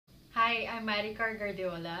Hi, I'm Maricar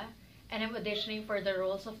Gardiola, and I'm auditioning for the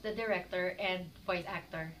roles of the director and voice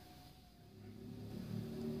actor.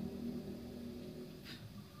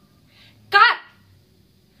 Cut!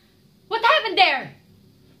 What happened there?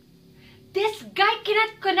 This guy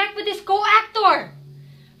cannot connect with his co-actor!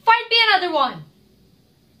 Find me another one!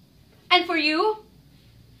 And for you,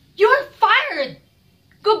 you're fired!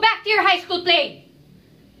 Go back to your high school play!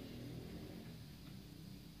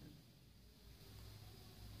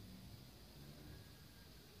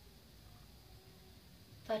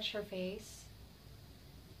 Touch her face.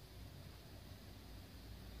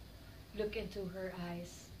 Look into her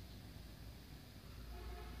eyes.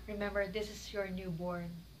 Remember, this is your newborn.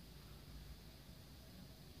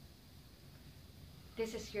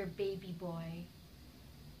 This is your baby boy.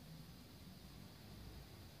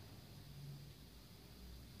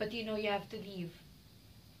 But you know you have to leave.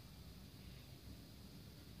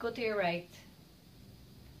 Go to your right.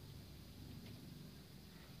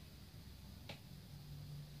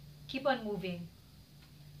 Keep on moving.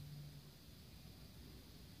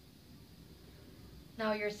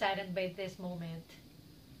 Now you're saddened by this moment.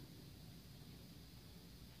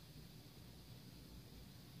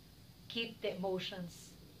 Keep the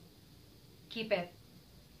emotions. Keep it.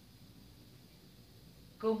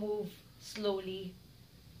 Go move slowly.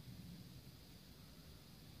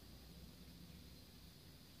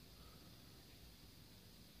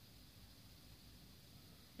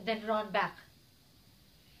 And then run back.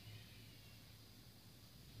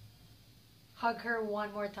 Hug her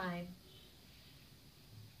one more time.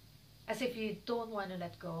 As if you don't want to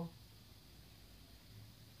let go.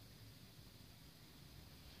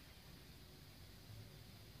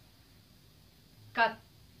 Cut.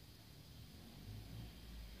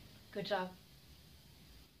 Good job.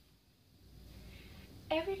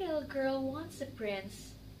 Every little girl wants a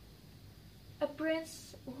prince. A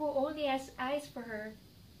prince who only has eyes for her.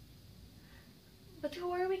 But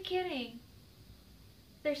who are we kidding?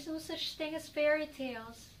 There's no such thing as fairy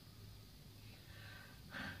tales.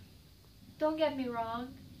 Don't get me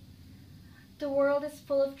wrong. The world is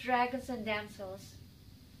full of dragons and damsels.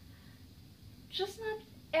 Just not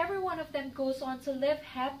every one of them goes on to live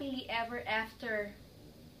happily ever after.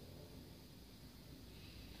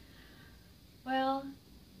 Well,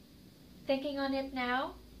 thinking on it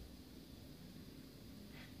now,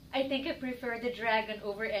 I think I prefer the dragon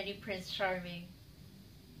over any Prince Charming.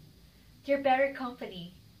 You're better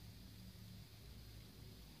company.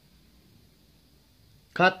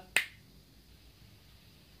 Cut.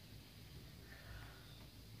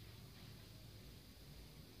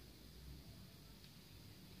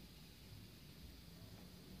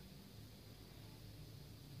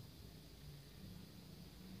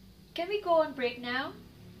 Can we go on break now?